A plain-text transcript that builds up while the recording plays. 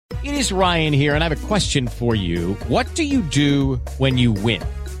It is Ryan here, and I have a question for you. What do you do when you win?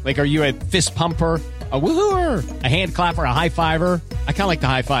 Like, are you a fist pumper, a woohooer, a hand clapper, a high fiver? I kind of like the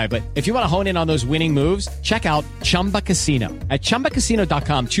high five, but if you want to hone in on those winning moves, check out Chumba Casino. At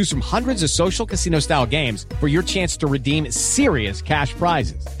ChumbaCasino.com, choose from hundreds of social casino-style games for your chance to redeem serious cash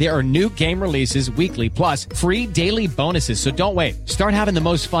prizes. There are new game releases weekly, plus free daily bonuses. So don't wait. Start having the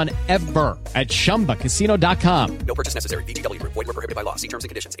most fun ever at ChumbaCasino.com. No purchase necessary. VGW Group. Void where prohibited by law. See terms and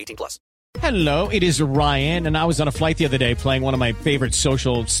conditions. 18+. Hello, it is Ryan, and I was on a flight the other day playing one of my favorite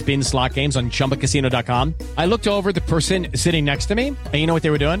social spin slot games on ChumbaCasino.com. I looked over at the person sitting next to me, and you know what they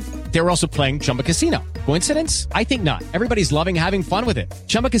were doing? They were also playing Chumba Casino. Coincidence? I think not. Everybody's loving having fun with it.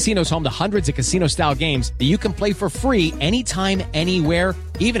 Chumba Casino is home to hundreds of casino-style games that you can play for free anytime, anywhere,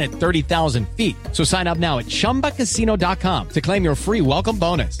 even at 30,000 feet. So sign up now at ChumbaCasino.com to claim your free welcome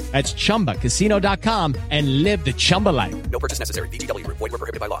bonus. That's ChumbaCasino.com and live the Chumba life. No purchase necessary. VGW Group. Void where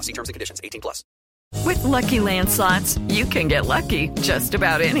prohibited by law. See terms and conditions. 18+. With Lucky Land Slots, you can get lucky just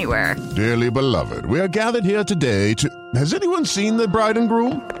about anywhere. Dearly beloved, we are gathered here today to... Has anyone seen the bride and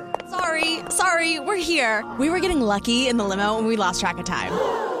groom? Sorry, we're here. We were getting lucky in the limo and we lost track of time.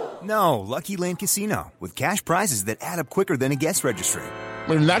 No, Lucky Land Casino, with cash prizes that add up quicker than a guest registry.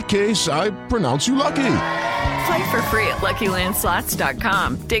 In that case, I pronounce you lucky. Play for free at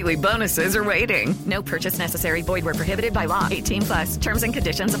LuckyLandSlots.com. Daily bonuses are waiting. No purchase necessary. Void where prohibited by law. 18+. Terms and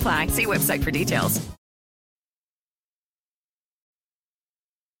conditions apply. See website for details.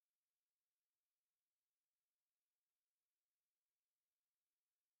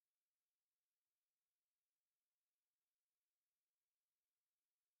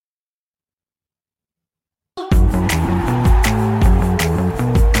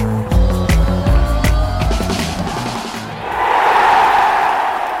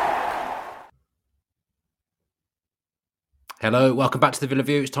 Hello, welcome back to the Villa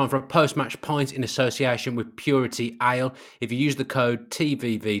View. It's time for a post-match pint in association with Purity Ale. If you use the code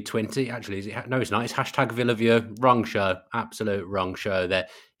TVV20, actually, no, it's not. It's hashtag Villa View. Wrong show. Absolute wrong show there.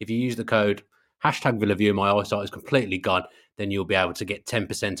 If you use the code hashtag Villa View, my eyesight is completely gone, then you'll be able to get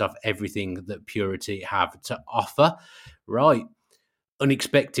 10% off everything that Purity have to offer. Right.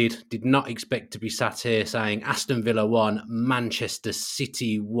 Unexpected. Did not expect to be sat here saying Aston Villa 1, Manchester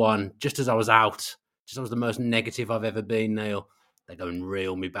City 1, just as I was out. That was the most negative I've ever been, Neil. They go and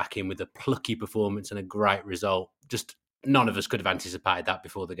reel me back in with a plucky performance and a great result. Just none of us could have anticipated that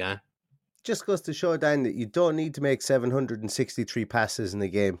before the game. Just goes to show, Dan, that you don't need to make 763 passes in a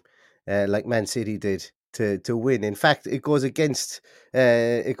game like Man City did to win. In fact, it goes against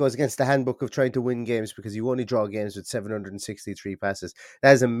the handbook of trying to win games because you only draw games with 763 passes.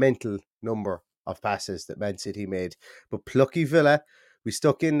 That is a mental number of passes that Man City made. But plucky Villa, we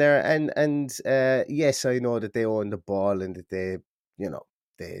stuck in there, and yes, I know that they owned the ball and that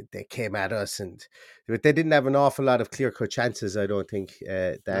they came at us, but they didn't have an awful lot of clear-cut chances, I don't think,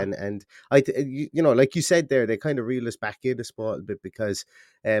 Dan. And like you said there, they kind of reeled us back in a small bit because,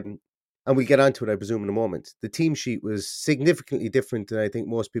 and we'll get onto it, I presume, in a moment. The team sheet was significantly different than I think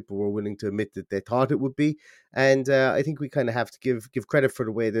most people were willing to admit that they thought it would be. And I think we kind of have to give credit for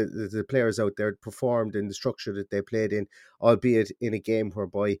the way that the players out there performed and the structure that they played in, albeit in a game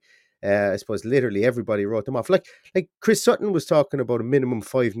whereby I suppose literally everybody wrote them off. Like Chris Sutton was talking about a minimum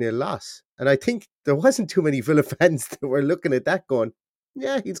 5-0 loss. And I think there wasn't too many Villa fans that were looking at that going,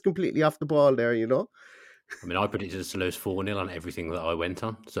 yeah, he's completely off the ball there, you know. I mean, I predicted us to lose 4-0 on everything that I went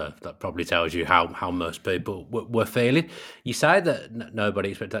on. So that probably tells you how most people were feeling. You say that nobody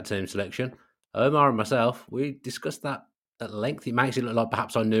expected that team selection. Omar and myself, we discussed that at length. It makes it look like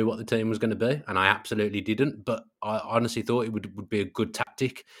perhaps I knew what the team was going to be, and I absolutely didn't. But I honestly thought it would be a good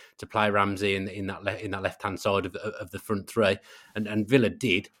tactic to play Ramsey in that left-hand side of the front three. And Villa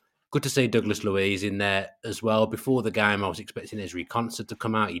did. Good to see Douglas Luiz in there as well. Before the game, I was expecting Ezri Konsa to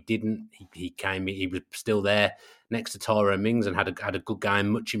come out. He didn't. He came. He was still there next to Tyrone Mings and had a good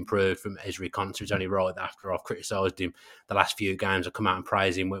game, much improved from Ezri Konsa. It's only right that after I've criticised him the last few games, I come out and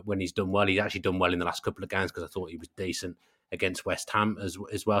praise him when he's done well. He's actually done well in the last couple of games because I thought he was decent against West Ham as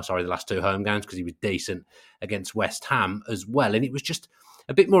well. Sorry, the last two home games because he was decent against West Ham as well. And it was just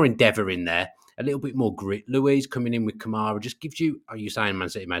a bit more endeavour in there. A little bit more grit. Luiz coming in with Kamara just gives you, are you saying Man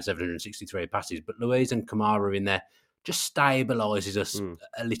City made 763 passes, but Luiz and Kamara in there just stabilises us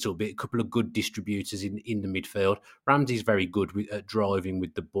a little bit. A couple of good distributors in the midfield. Ramsey's very good at driving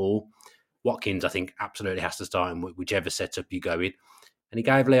with the ball. Watkins, I think, absolutely has to start in whichever setup you go in. And he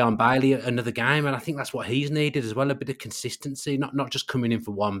gave Leon Bailey another game, and I think that's what he's needed as well, a bit of consistency, not just coming in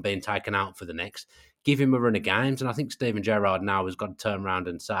for one, being taken out for the next. Give him a run of games, and I think Steven Gerrard now has got to turn around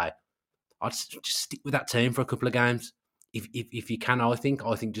and say, I'd just stick with that team for a couple of games. if you can, I think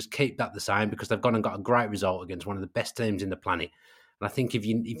just keep that the same, because they've gone and got a great result against one of the best teams in the planet. And I think if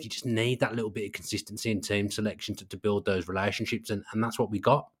you just need that little bit of consistency in team selection to build those relationships, and that's what we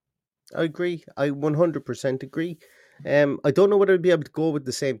got. I agree. I 100% agree. I don't know whether I'd be able to go with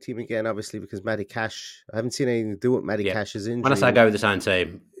the same team again, obviously, because Matty Cash, I haven't seen anything to do with Matty Cash's injury. When I say go with the same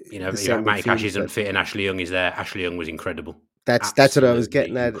team, if Matty Cash isn't but fit and Ashley Young is there, Ashley Young was incredible. That's what I was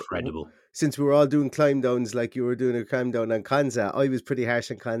getting at. Incredible. Since we were all doing climb downs like you were doing a climb down on Kanza, I was pretty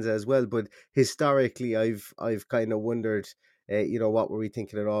harsh on Kanza as well. But historically, I've kind of wondered, what were we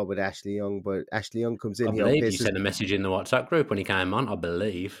thinking at all with Ashley Young? But Ashley Young comes in. I believe you sent a message in the WhatsApp group when he came on. I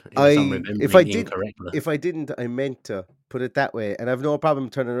believe. If I didn't, I meant to put it that way, and I've no problem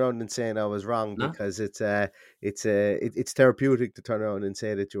turning around and saying I was wrong, because it's therapeutic to turn around and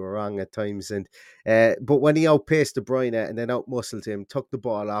say that you were wrong at times. And but when he outpaced De Bruyne and then outmuscled him, took the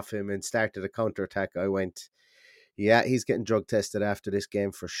ball off him, and started a counter attack, I went, yeah, he's getting drug tested after this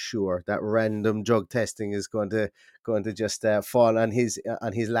game for sure. That random drug testing is going to just fall on his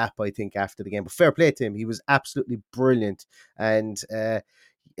lap, I think, after the game. But fair play to him; he was absolutely brilliant. And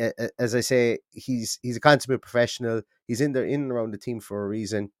as I say, he's a consummate professional. He's in and around the team for a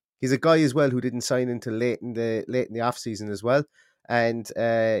reason. He's a guy as well who didn't sign until late in the off season as well. And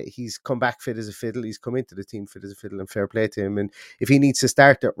he's come back fit as a fiddle. He's come into the team fit as a fiddle, and fair play to him. And if he needs to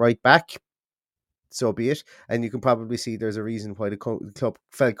start at right back, so be it. And you can probably see there's a reason why the club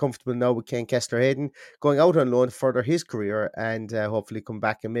felt comfortable now with Ken Kessler-Hayden going out on loan to further his career, and hopefully come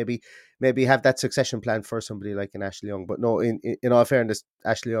back and maybe have that succession plan for somebody like an Ashley Young. But no, in all fairness,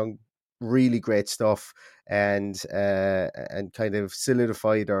 Ashley Young, really great stuff, and kind of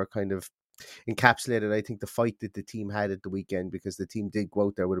solidified or kind of encapsulated, I think, the fight that the team had at the weekend, because the team did go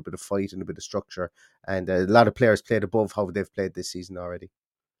out there with a bit of fight and a bit of structure, and a lot of players played above how they've played this season already.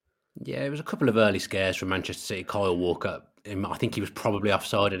 Yeah, it was a couple of early scares from Manchester City. Kyle Walker, I think he was probably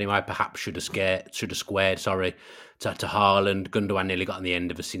offside anyway. Perhaps should have squared. To Haaland. Gundogan nearly got on the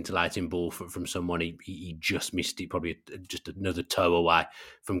end of a scintillating ball from someone. He just missed it, probably just another toe away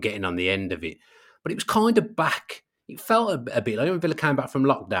from getting on the end of it. But it was kind of back. It felt a bit like when Villa came back from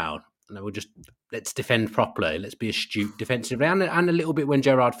lockdown, and they were just, let's defend properly, let's be astute defensively, and a little bit when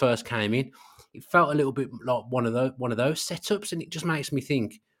Gerrard first came in. It felt a little bit like one of those setups, and it just makes me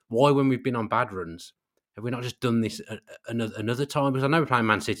think, why, when we've been on bad runs, have we not just done this another time? Because I know we're playing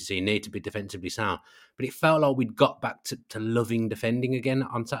Man City, so you need to be defensively sound. But it felt like we'd got back to loving defending again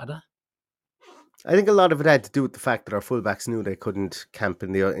on Saturday. I think a lot of it had to do with the fact that our fullbacks knew they couldn't camp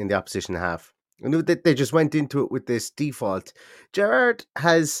in the opposition half. I knew that they just went into it with this default. Gerrard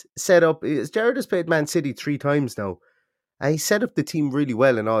has played Man City 3 times now. And he set up the team really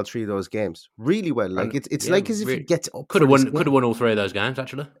well in all 3 of those games. Really well. Like it's like as if he gets up. Could have won all 3 of those games,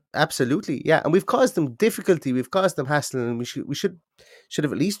 actually. Absolutely, yeah. And we've caused them difficulty. We've caused them hassle, and we should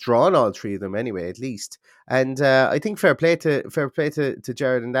have at least drawn all 3 of them anyway, at least. And I think fair play to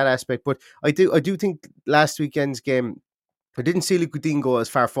Gerrard in that aspect. But I do think last weekend's game, I didn't see Lucudin go as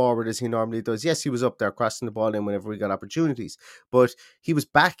far forward as he normally does. Yes, he was up there crossing the ball in whenever we got opportunities, but he was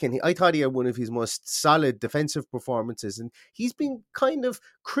back, and I thought he had one of his most solid defensive performances. And he's been kind of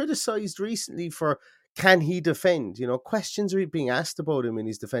criticised recently for, can he defend? Questions are being asked about him and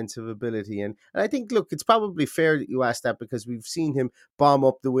his defensive ability. And I think, look, it's probably fair that you ask that, because we've seen him bomb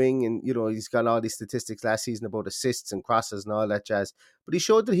up the wing, and, he's got all these statistics last season about assists and crosses and all that jazz. But he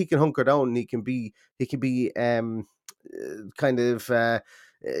showed that he can hunker down, and he can be kind of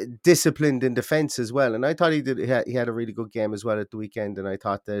disciplined in defense as well. And I thought he had a really good game as well at the weekend. And I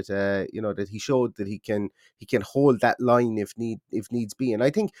thought that that he showed that he can hold that line if needs be. And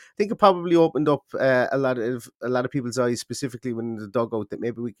I think it probably opened up a lot of people's eyes, specifically when in the dugout, that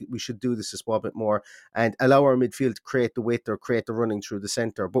maybe we should do this a small bit more and allow our midfield to create the width or create the running through the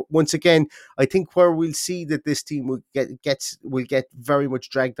centre. But once again, I think where we'll see that this team will get very much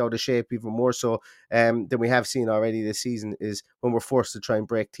dragged out of shape, even more so than we have seen already this season, is when we're forced to try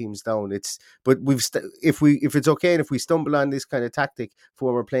and break teams down. If it's okay, and if we stumble on this kind of tactic for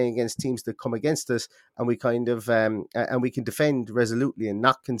when we're playing against teams that come against us, and we kind of and we can defend resolutely and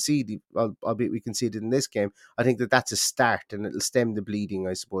not concede, albeit we conceded in this game, I think that's a start, and it'll stem the bleeding,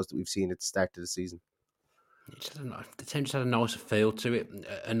 I suppose, that we've seen at the start of the season. The team just had a nicer feel to it,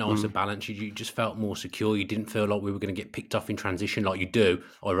 a nicer balance. You just felt more secure. You didn't feel like we were going to get picked off in transition like you do,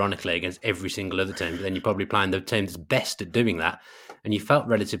 ironically, against every single other team. But then you're probably playing the team that's best at doing that. And you felt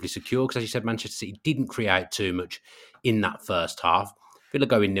relatively secure because, as you said, Manchester City didn't create too much in that first half. Villa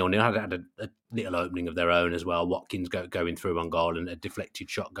going 0-0, had a little opening of their own as well. Watkins going through on goal and a deflected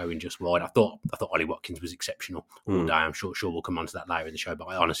shot going just wide. I thought Ollie Watkins was exceptional all day. I'm sure we'll come on to that later in the show, but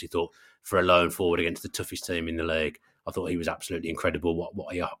I honestly thought, for a lone forward against the toughest team in the league, I thought he was absolutely incredible.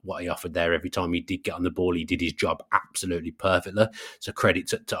 What he offered there every time he did get on the ball, he did his job absolutely perfectly. So credit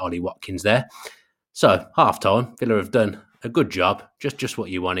to Ollie Watkins there. So half time, Villa have done a good job, just what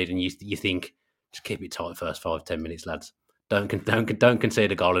you wanted, and you think just keep it tight first 5-10 minutes, lads. Don't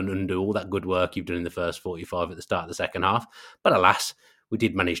concede a goal and undo all that good work you've done in the first 45 at the start of the second half. But alas, we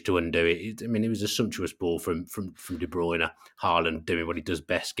did manage to undo it. I mean, it was a sumptuous ball from De Bruyne, Haaland doing what he does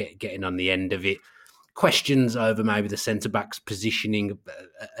best, getting on the end of it. Questions over maybe the centre-back's positioning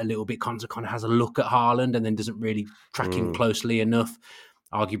a little bit. Konsa kind of has a look at Haaland and then doesn't really track him closely enough.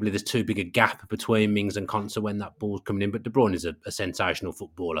 Arguably, there's too big a gap between Mings and Konsa when that ball's coming in. But De Bruyne is a sensational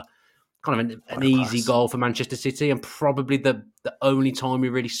footballer. Kind of an easy goal for Manchester City, and probably the only time we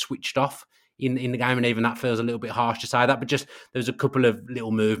really switched off in the game, and even that feels a little bit harsh to say that, but just there's a couple of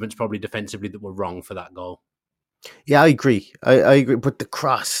little movements probably defensively that were wrong for that goal. Yeah, I agree. I agree. But the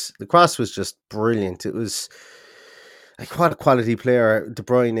cross was just brilliant. It was like what a quality player De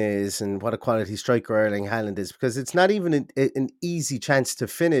Bruyne is, and what a quality striker Erling Haaland is, because it's not even an easy chance to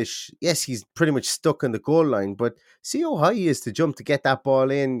finish. Yes, he's pretty much stuck on the goal line, but see how high he is to jump to get that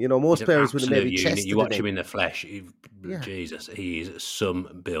ball in. You know, most players would have maybe chested You watch it him in the flesh. Jesus, he is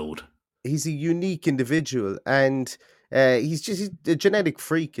some build. He's a unique individual, and he's a genetic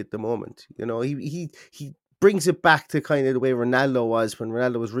freak at the moment. You know, he brings it back to kind of the way Ronaldo was when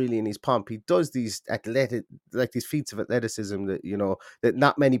Ronaldo was really in his pomp. He does these these feats of athleticism that, you know, that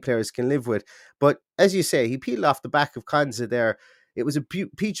not many players can live with. But as you say, he peeled off the back of Konsa there. It was a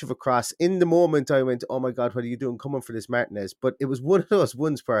peach of a cross. In the moment, I went, "Oh my God, what are you doing coming for this Martinez?" But it was one of those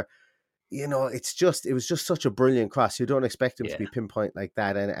ones where, you know, it was just such a brilliant cross. You don't expect him to be pinpoint like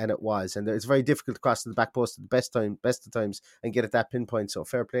that, and it was. And it's very difficult to cross to the back post at the best of times and get at that pinpoint. So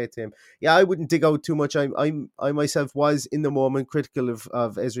fair play to him. Yeah, I wouldn't dig out too much. I myself was in the moment critical of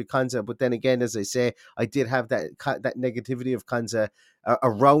Ezri Konsa, but then again, as I say, I did have that negativity of Konsa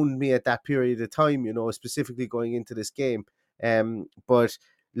around me at that period of time. You know, specifically going into this game. But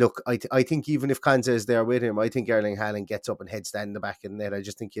look, I think even if Konsa is there with him, I think Erling Haaland gets up and heads down in the back of the net. I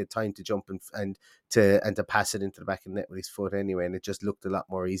just think he had time to jump and to pass it into the back of the net with his foot anyway, and it just looked a lot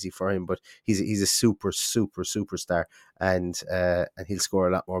more easy for him. But he's a superstar, and he'll score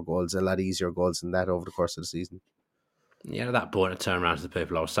a lot more goals, a lot easier goals than that over the course of the season. Yeah, at that point, I turned around to the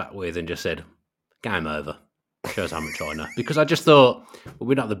people I was sat with and just said, "Game over." Shows how much I know, because I just thought, well,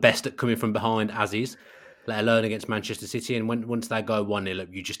 we're not the best at coming from behind as is, let alone against Manchester City. And once they go 1-0 up,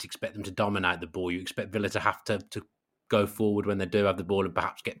 you just expect them to dominate the ball. You expect Villa to have to go forward when they do have the ball and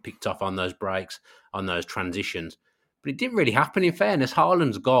perhaps get picked off on those breaks, on those transitions. But it didn't really happen. In fairness,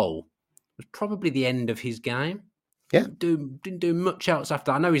 Haaland's goal was probably the end of his game. Yeah. Didn't do much else after.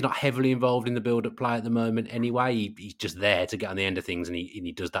 I know he's not heavily involved in the build-up play at the moment anyway. He's just there to get on the end of things, and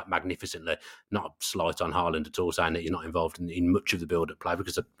he does that magnificently. Not a slight on Haaland at all, saying that he's not involved in much of the build-up play,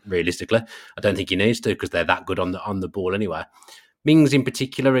 because realistically, I don't think he needs to, because they're that good on the ball anyway. Mings in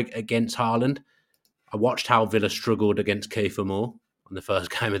particular against Haaland. I watched how Villa struggled against Kiefer Moore on the first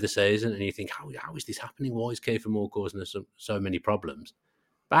game of the season, and you think, how is this happening? Why is Kiefer Moore causing us so many problems?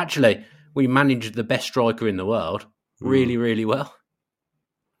 But actually, we managed the best striker in the world really, really well.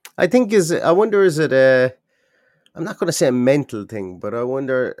 I think I wonder, is it I'm not going to say a mental thing, but I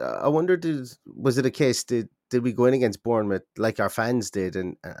wonder, was it a case, did we go in against Bournemouth like our fans did?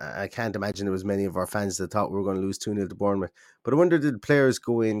 And I can't imagine there was many of our fans that thought we were going to lose 2-0 to Bournemouth. But I wonder, did players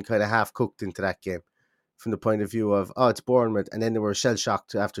go in kind of half-cooked into that game from the point of view of, oh, it's Bournemouth, and then they were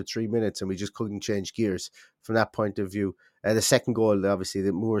shell-shocked after 3 minutes and we just couldn't change gears from that point of view. The second goal, obviously,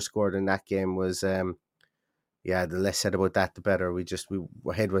 that Moore scored in that game was... the less said about that, the better.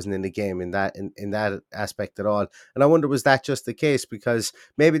 Our head wasn't in the game in that aspect at all. And I wonder, was that just the case? Because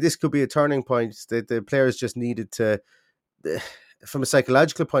maybe this could be a turning point that the players just needed to, from a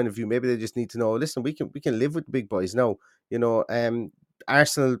psychological point of view, maybe they just need to know, listen, we can live with the big boys now. You know,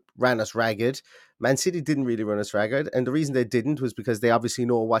 Arsenal ran us ragged. Man City didn't really run us ragged, and the reason they didn't was because they obviously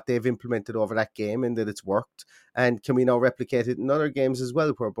know what they've implemented over that game and that it's worked. And can we now replicate it in other games as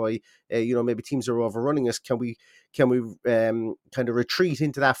well, whereby maybe teams are overrunning us? Can we kind of retreat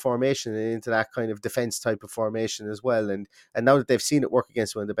into that formation and into that kind of defense type of formation as well? And now that they've seen it work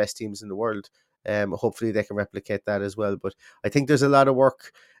against one of the best teams in the world, hopefully they can replicate that as well. But I think there's a lot of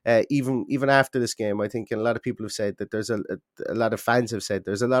work, even after this game. I think, and a lot of people have said that there's a lot of fans have said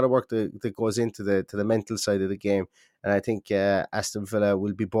there's a lot of work that goes into the mental side of the game. And I think Aston Villa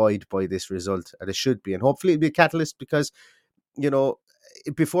will be buoyed by this result, and it should be. And hopefully it'll be a catalyst, because, you know,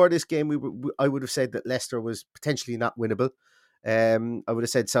 before this game, I would have said that Leicester was potentially not winnable. I would have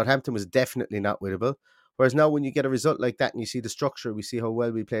said Southampton was definitely not winnable. Whereas now when you get a result like that and you see the structure, we see how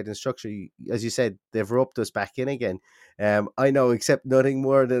well we played in structure, as you said, they've roped us back in again. I know accept nothing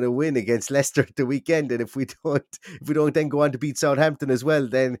more than a win against Leicester at the weekend, and if we don't then go on to beat Southampton as well,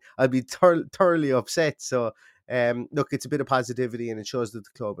 then I'll be thoroughly upset. So look, it's a bit of positivity, and it shows that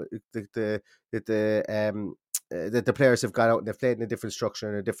the club, that the players have got out and they've played in a different structure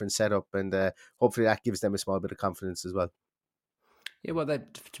and a different setup, and hopefully that gives them a small bit of confidence as well. Yeah, well,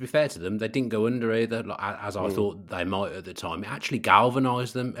 to be fair to them, they didn't go under either, like, as I thought they might at the time. It actually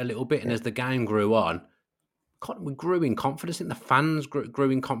galvanised them a little bit, and as the game grew on, we grew in confidence. I think the fans grew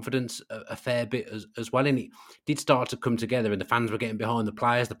in confidence a fair bit as well, and it did start to come together. And the fans were getting behind the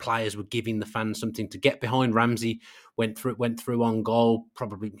players. The players were giving the fans something to get behind. Ramsey went through on goal,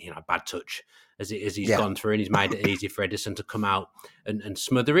 probably bad touch as he's gone through, and he's made it easy for Edison to come out and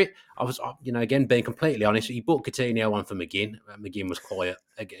smother it. I was, again, being completely honest, he bought Coutinho on for McGinn. McGinn was quiet.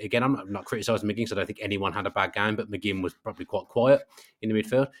 Again, I'm not criticising McGinn because I don't think anyone had a bad game, but McGinn was probably quite quiet in the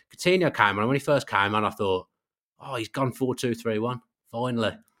midfield. Coutinho came on, and when he first came on, I thought, oh, he's gone 4-2-3-1.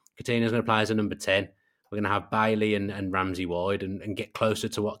 Finally. Coutinho's going to play as a number 10. We're going to have Bailey and Ramsey wide and get closer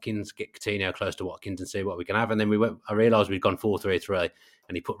to Watkins, get Coutinho close to Watkins and see what we can have. And then I realised we'd gone 4-3-3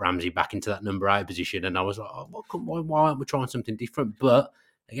 and he put Ramsey back into that number 8 position. And I was like, why aren't we trying something different? But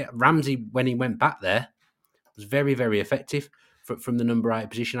again, Ramsey, when he went back there, was very, very effective from the number 8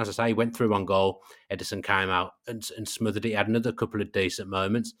 position. As I say, he went through on goal. Edison came out and smothered it. He had another couple of decent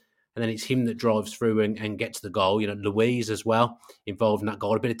moments. And then it's him that drives through and gets the goal. Louise as well, involved in that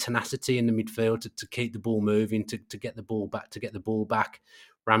goal. A bit of tenacity in the midfield to keep the ball moving, to get the ball back,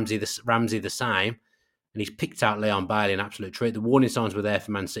 Ramsey the same. And he's picked out Leon Bailey, an absolute treat. The warning signs were there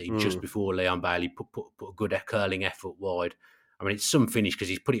for Man City just before Leon Bailey put a good curling effort wide. I mean, it's some finish because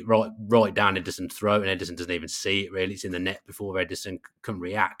he's put it right down Edison's throat, and Edison doesn't even see it, really. It's in the net before Edison can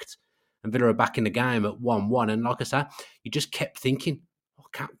react. And Villa are back in the game at 1-1. And like I said, you just kept thinking,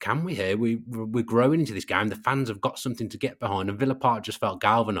 can we here? We're growing into this game. The fans have got something to get behind, and Villa Park just felt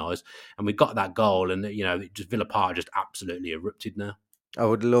galvanised, and we got that goal, and Villa Park just absolutely erupted now. I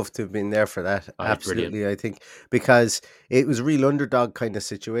would love to have been there for that. Absolutely, brilliant. I think, because it was a real underdog kind of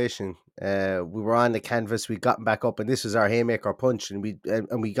situation. We were on the canvas, we got back up, and this was our haymaker punch, and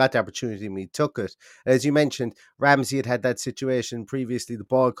we got the opportunity and we took it. As you mentioned, Ramsey had that situation previously. The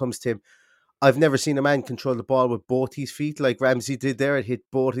ball comes to him. I've never seen a man control the ball with both his feet like Ramsey did there. It hit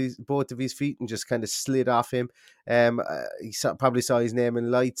both of his feet and just kind of slid off him. He probably saw his name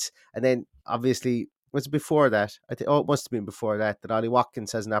in lights. And then, obviously, was it before that? It must have been before that Ollie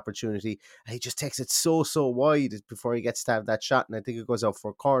Watkins has an opportunity. And he just takes it so wide before he gets to have that shot. And I think it goes out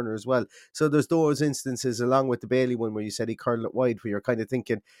for a corner as well. So there's those instances, along with the Bailey one where you said he curled it wide, where you're kind of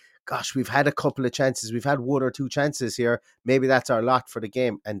thinking, gosh, we've had a couple of chances. We've had 1 or 2 chances here. Maybe that's our lot for the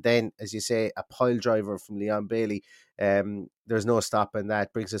game. And then, as you say, a pile driver from Leon Bailey. There's no stopping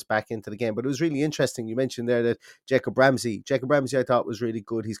that. Brings us back into the game. But it was really interesting. You mentioned there that Jacob Ramsey, I thought was really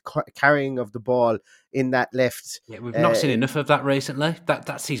good. He's carrying of the ball in that left. Yeah, we've not seen enough of that recently.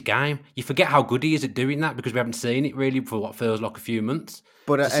 That's his game. You forget how good he is at doing that because we haven't seen it really for what feels like a few months.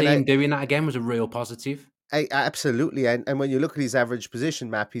 But to see him doing that again was a real positive. Absolutely, and when you look at his average position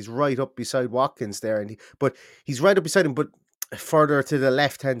map, he's right up beside Watkins there, but he's right up beside him, but further to the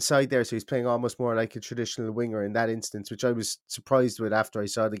left hand side there, so he's playing almost more like a traditional winger in that instance, which I was surprised with after I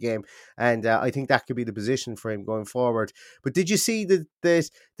saw the game, and I think that could be the position for him going forward. But did you see the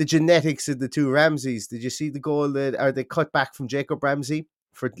genetics of the two Ramseys? Did you see the goal they cut back from Jacob Ramsey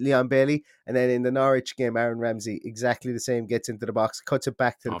for Leon Bailey, and then in the Norwich game, Aaron Ramsey, exactly the same, gets into the box, cuts it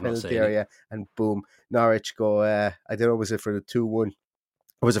back to the penalty area, and boom, Norwich go, I don't know, was it for the 2-1?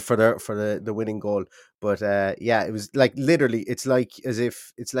 Or was it for the winning goal? But yeah, it was like literally, it's like as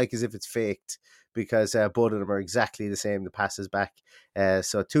if it's faked, because both of them are exactly the same, the passes back.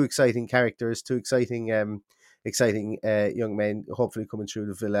 So 2 exciting characters, 2 exciting young men, hopefully coming through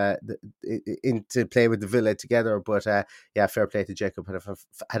the Villa into play with the Villa together. But yeah, fair play to Jacob.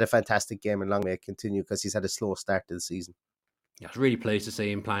 Had a fantastic game, and long may it continue, because he's had a slow start to the season. Yeah, I was really pleased to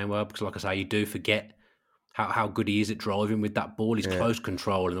see him playing well, because like I say, you do forget how good he is at driving with that ball. His close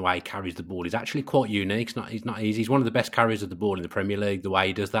control and the way he carries the ball is actually quite unique. He's not easy. He's one of the best carriers of the ball in the Premier League, the way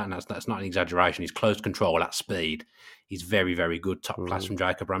he does that, and that's not an exaggeration. His close control at speed, he's very, very good. Top class from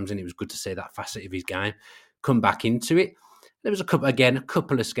Jacob Ramsey. It was good to see that facet of his game come back into it. There was a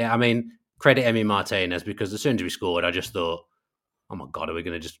couple of scares. I mean, credit Emi Martinez, because as soon as we scored, I just thought, oh my God, are we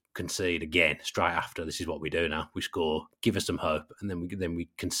going to just concede again straight after? This is what we do now. We score, give us some hope, and then we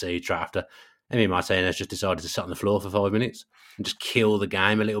concede straight after. Emi Martinez just decided to sit on the floor for 5 minutes and just kill the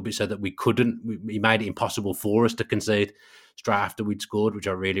game a little bit so that he made it impossible for us to concede straight after we'd scored, which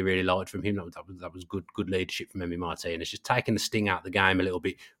I really, really liked from him. That was good leadership from Emi Martinez, just taking the sting out of the game a little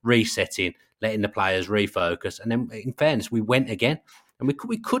bit, resetting, letting the players refocus. And then, in fairness, we went again. And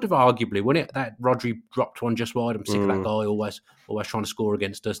we could have arguably won it. That Rodri dropped one just wide. I'm sick of that guy always trying to score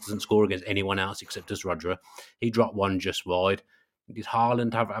against us. Doesn't score against anyone else except us, Rodri. He dropped one just wide. Did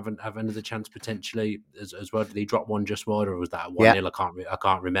Haaland have another chance potentially as well? Did he drop one just wide, or was that 1-0? I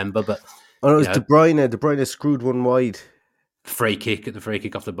can't remember. But it was De Bruyne. De Bruyne screwed one wide. The free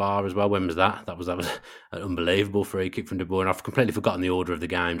kick off the bar as well. When was that? That was an unbelievable free kick from De Bruyne. I've completely forgotten the order of the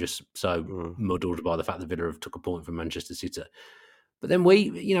game, just so muddled by the fact that Villa have took a point from Manchester City. But then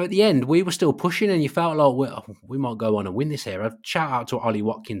at the end, we were still pushing, and you felt like we might go on and win this here. I'd shout out to Ollie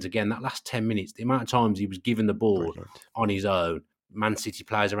Watkins again. That last 10 minutes, the amount of times he was given the ball on his own, Man City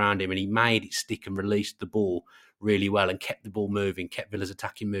players around him, and he made it stick and released the ball really well and kept the ball moving, kept Villa's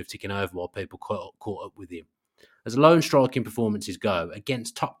attacking move ticking over while people caught up with him. As lone striking performances go,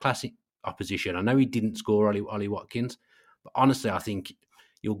 against top-class opposition, I know he didn't score, Ollie Watkins, but honestly, I think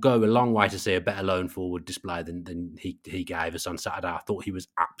you'll go a long way to see a better lone forward display than he gave us on Saturday. I thought he was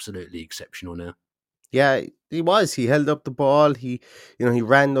absolutely exceptional now. Yeah, he was. He held up the ball. He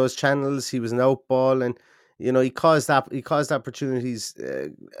ran those channels. He was an out ball, and he caused opportunities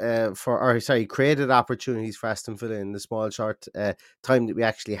he created opportunities for Aston Villa in the small short time that we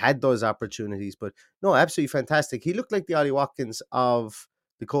actually had those opportunities. But no, absolutely fantastic. He looked like the Ollie Watkins of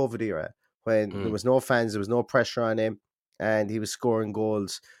the COVID era when there was no fans, there was no pressure on him, and he was scoring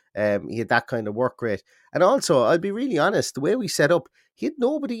goals. He had that kind of work rate. And also, I'll be really honest, the way we set up, he had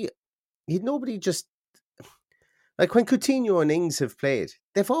nobody just, like when Coutinho and Ings have played,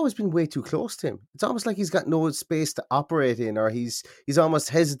 they've always been way too close to him. It's almost like he's got no space to operate in, or he's almost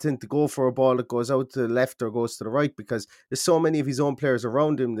hesitant to go for a ball that goes out to the left or goes to the right, because there's so many of his own players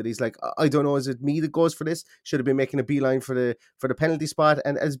around him that he's like, I don't know, is it me that goes for this? Should have been making a beeline for the penalty spot.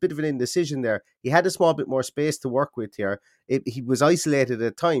 And as a bit of an indecision there, he had a small bit more space to work with here. He was isolated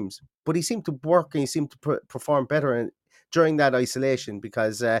at times, but he seemed to work and he seemed to perform better during that isolation,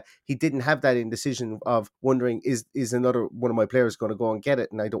 because he didn't have that indecision of wondering, is another one of my players going to go and get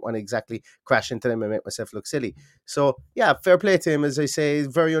it, and I don't want to exactly crash into them and make myself look silly. So yeah, fair play to him, as I say.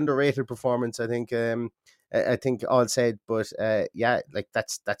 Very underrated performance, I think. I think all said, but like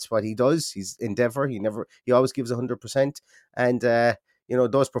that's what he does. He's endeavour. He always gives 100%, and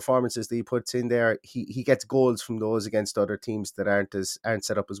those performances that he puts in there, he gets goals from those against other teams that aren't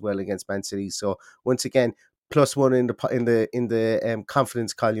set up as well against Man City. So once again, +1 in the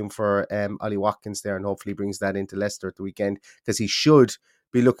confidence column for Ollie Watkins there, and hopefully brings that into Leicester at the weekend, because he should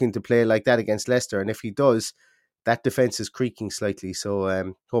be looking to play like that against Leicester, and if he does, that defence is creaking slightly.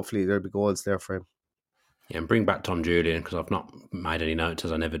 So hopefully there'll be goals there for him. Yeah, and bring back Tom Julian, because I've not made any notes,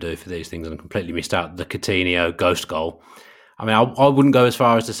 as I never do for these things, and completely missed out the Coutinho ghost goal. I mean, I wouldn't go as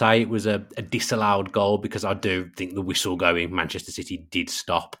far as to say it was a disallowed goal, because I do think the whistle going Manchester City did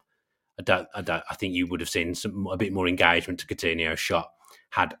stop. I think you would have seen a bit more engagement to Coutinho's shot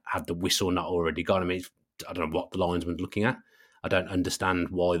had the whistle not already gone. I mean, I don't know what the linesman's looking at. I don't understand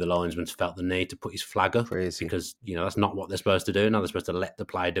why the linesman felt the need to put his flag up. Crazy. Because that's not what they're supposed to do. Now they're supposed to let the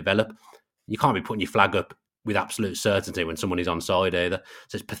play develop. You can't be putting your flag up with absolute certainty when someone is onside either.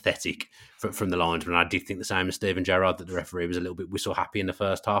 So it's pathetic from the linesman. I did think the same as Steven Gerrard, that the referee was a little bit whistle happy in the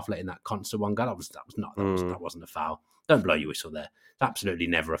first half, letting that Conser one go. That wasn't a foul. Don't blow your whistle there. It's absolutely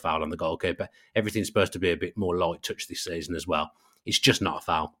never a foul on the goalkeeper. Everything's supposed to be a bit more light touch this season as well. It's just not a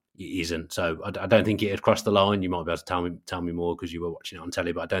foul. It isn't. So I don't think it had crossed the line. You might be able to tell me more because you were watching it on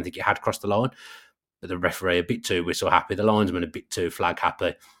telly, but I don't think it had crossed the line. But the referee a bit too whistle happy. The linesman a bit too flag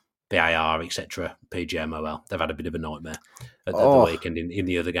happy. VAR, etc., PGMOL. They've had a bit of a nightmare at the weekend in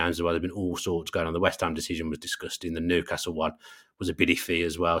the other games as well. There's been all sorts going on. The West Ham decision was disgusting. The Newcastle one was a bit iffy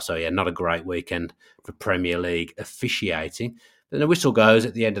as well. So, yeah, not a great weekend for Premier League officiating. Then the whistle goes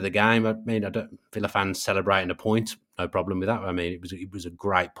at the end of the game. I mean, Villa fans celebrating a point. No problem with that. I mean, it was a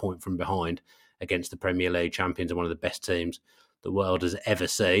great point from behind against the Premier League champions and one of the best teams the world has ever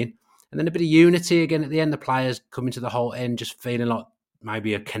seen. And then a bit of unity again at the end. The players coming to the whole end, just feeling like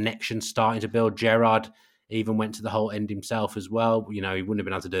maybe a connection starting to build. Gerrard even went to the whole end himself as well. He wouldn't have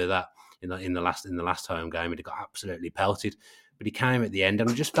been able to do that in the last home game. He got absolutely pelted, but he came at the end, and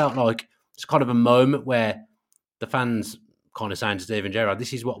I just felt like it's kind of a moment where the fans kind of saying to Steven Gerrard,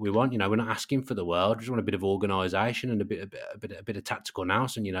 "This is what we want. We're not asking for the world. We just want a bit of organisation and a bit of tactical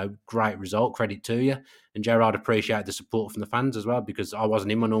nous, and great result. Credit to you." And Gerrard appreciated the support from the fans as well, because I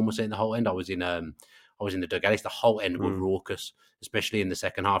wasn't in my normal seat in the whole end. I was I was in the dugout. The whole end were raucous, especially in the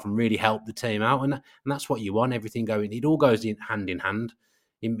second half, and really helped the team out. And that's what you want. Everything going, it all goes hand in hand.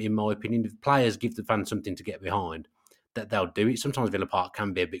 In my opinion, if players give the fans something to get behind, that they'll do it. Sometimes Villa Park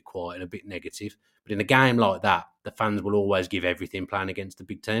can be a bit quiet and a bit negative, but in a game like that, the fans will always give everything playing against the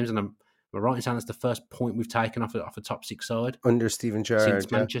big teams. And am I right in saying that's the first point we've taken off a top six side under Steven Gerrard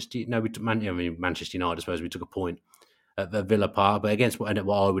since Manchester? No, Manchester United. I suppose we took a point at Villa Park, but against what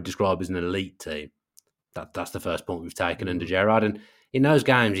I would describe as an elite team, that's the first point we've taken under Gerrard. And in those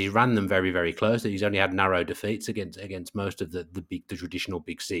games, he's ran them very, very close. He's only had narrow defeats against most of the traditional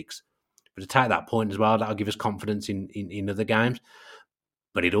big six. But to take that point as well, that'll give us confidence in other games.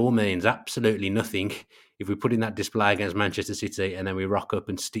 But it all means absolutely nothing if we put in that display against Manchester City and then we rock up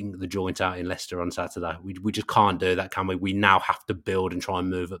and stink the joint out in Leicester on Saturday. We just can't do that, can we? We now have to build and try and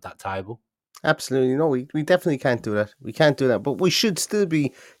move up that table. Absolutely. No, we definitely can't do that. We can't do that. But we should still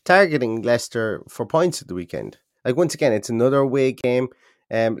be targeting Leicester for points at the weekend. Like, once again, it's another away game.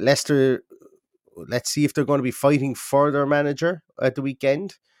 Leicester, let's see if they're going to be fighting for their manager at the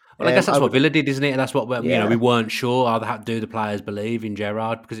weekend. Well, I guess that's what Villa did, isn't it? And that's what we weren't sure. How do the players believe in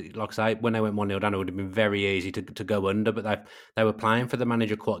Gerrard? Because, like I say, when they went 1-0 down, it would have been very easy to go under. But they were playing for the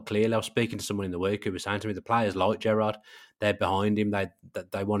manager quite clearly. I was speaking to someone in the week who was saying to me, the players like Gerrard. They're behind him.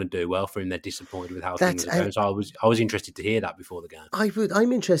 They want to do well for him. They're disappointed with how things are going. So I was interested to hear that before the game.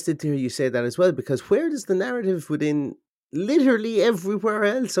 I'm interested to hear you say that as well, because where does the narrative within literally everywhere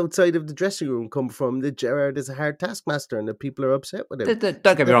else outside of the dressing room come from that Gerrard is a hard taskmaster and that people are upset with him? Don't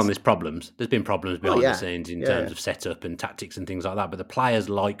get me wrong, there's problems. There's been problems behind the scenes in terms of setup and tactics and things like that. But the players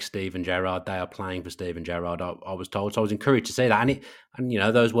like Steven Gerrard. They are playing for Steven Gerrard, I was told. So I was encouraged to see that. And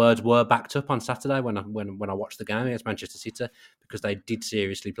those words were backed up on Saturday when I watched the game against Manchester City, because they did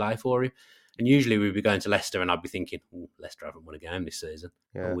seriously play for him. And usually we'd be going to Leicester and I'd be thinking, Leicester haven't won a game this season.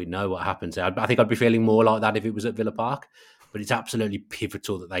 Yeah. Well, we know what happens. I think I'd be feeling more like that if it was at Villa Park. But it's absolutely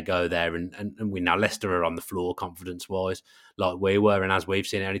pivotal that they go there and win. Now, Leicester are on the floor confidence-wise, like we were. And as we've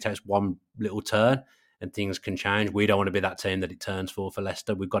seen, it only takes one little turn and things can change. We don't want to be that team that it turns for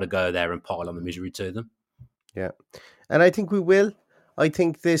Leicester. We've got to go there and pile on the misery to them. Yeah. And I think we will. I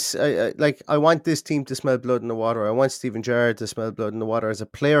think this, I want this team to smell blood in the water. I want Steven Gerrard to smell blood in the water. As a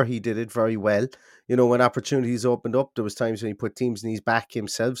player, he did it very well. When opportunities opened up, there was times when he put teams in his back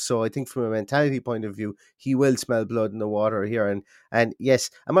himself. So I think from a mentality point of view, he will smell blood in the water here. And yes,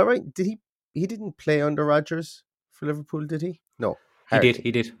 am I right? Did he didn't play under Rodgers for Liverpool, did he? No. He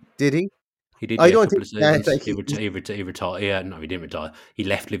did. Did he? He did. I don't think he retired. Yeah, no, he didn't retire. He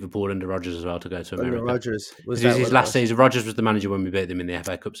left Liverpool under Rodgers as well to go to America. Under Rodgers was his last season. Rodgers was the manager when we beat them in the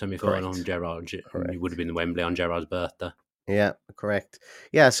FA Cup semi-final on Gerrard. He would have been the Wembley on Gerrard's birthday. Yeah, correct.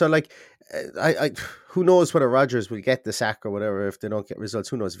 Yeah, so I who knows whether Rodgers will get the sack or whatever if they don't get results.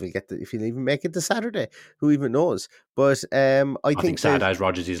 Who knows if he'll even make it to Saturday? Who even knows? But I think Saturday's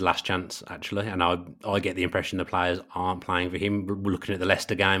Rodgers' last chance actually, and I get the impression the players aren't playing for him. We're looking at the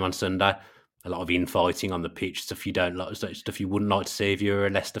Leicester game on Sunday. A lot of infighting on the pitch, stuff you don't like, stuff you wouldn't like to see if you're a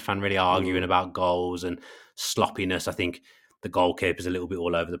Leicester fan, really arguing about goals and sloppiness. I think the goalkeeper's a little bit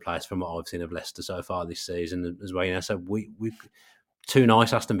all over the place from what I've seen of Leicester so far this season as well. So we've too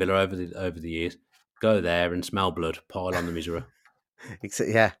nice Aston Villa over the years. Go there and smell blood, pile on the misery.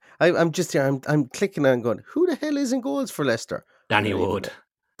 Yeah, I'm just here. I'm clicking and going, who the hell is in goals for Leicester? Danny Ward.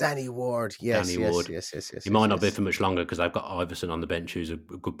 Danny Ward, yes. He might not be for much longer because they've got Iverson on the bench, who's a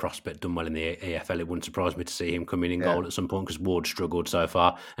good prospect, done well in the EFL. It wouldn't surprise me to see him come in goal at some point because Ward struggled so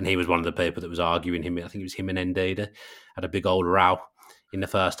far, and he was one of the people that was arguing him. I think it was him and Ndidi had a big old row in the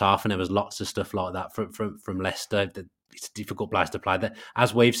first half, and there was lots of stuff like that from Leicester. It's a difficult place to play.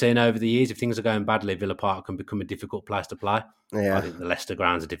 As we've seen over the years, if things are going badly, Villa Park can become a difficult place to play. Yeah. I think the Leicester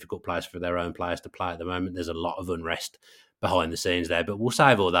ground's a difficult place for their own players to play at the moment. There's a lot of unrest behind the scenes there, but we'll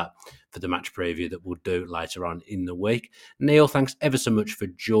save all that for the match preview that we'll do later on in the week. Neil, thanks ever so much for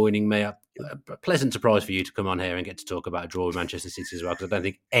joining me. A pleasant surprise for you to come on here and get to talk about a draw with Manchester City as well, because I don't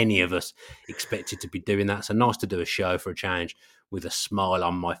think any of us expected to be doing that. So nice to do a show for a change with a smile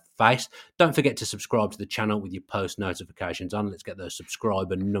on my face. Don't forget to subscribe to the channel with your post notifications on. Let's get those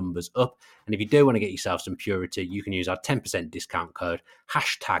subscriber numbers up. And if you do want to get yourself some purity, you can use our 10% discount code,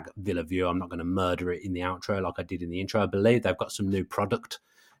 #VillaView. I'm not going to murder it in the outro like I did in the intro. I believe they've got some new product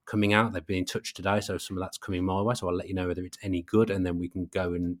coming out. They've been in touch today, so some of that's coming my way. So I'll let you know whether it's any good, and then we can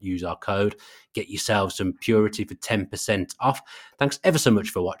go and use our code. Get yourself some purity for 10% off. Thanks ever so much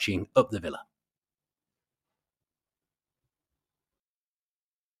for watching. Up the Villa.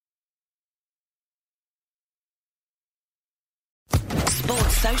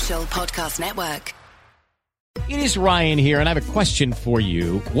 Sports Social Podcast Network. It is Ryan here, and I have a question for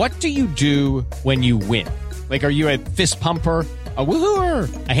you. What do you do when you win? Like, are you a fist pumper, a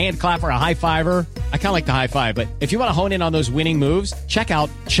woohooer, a hand clapper, a high fiver? I kind of like the high five, but if you want to hone in on those winning moves, check out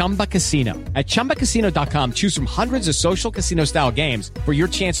Chumba Casino. At ChumbaCasino.com, choose from hundreds of social casino-style games for your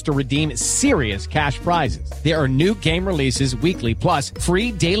chance to redeem serious cash prizes. There are new game releases weekly, plus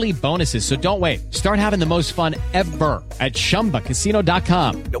free daily bonuses. So don't wait. Start having the most fun ever at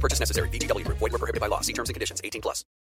ChumbaCasino.com. No purchase necessary. VGW Group. Void where prohibited by law. See terms and conditions. 18+.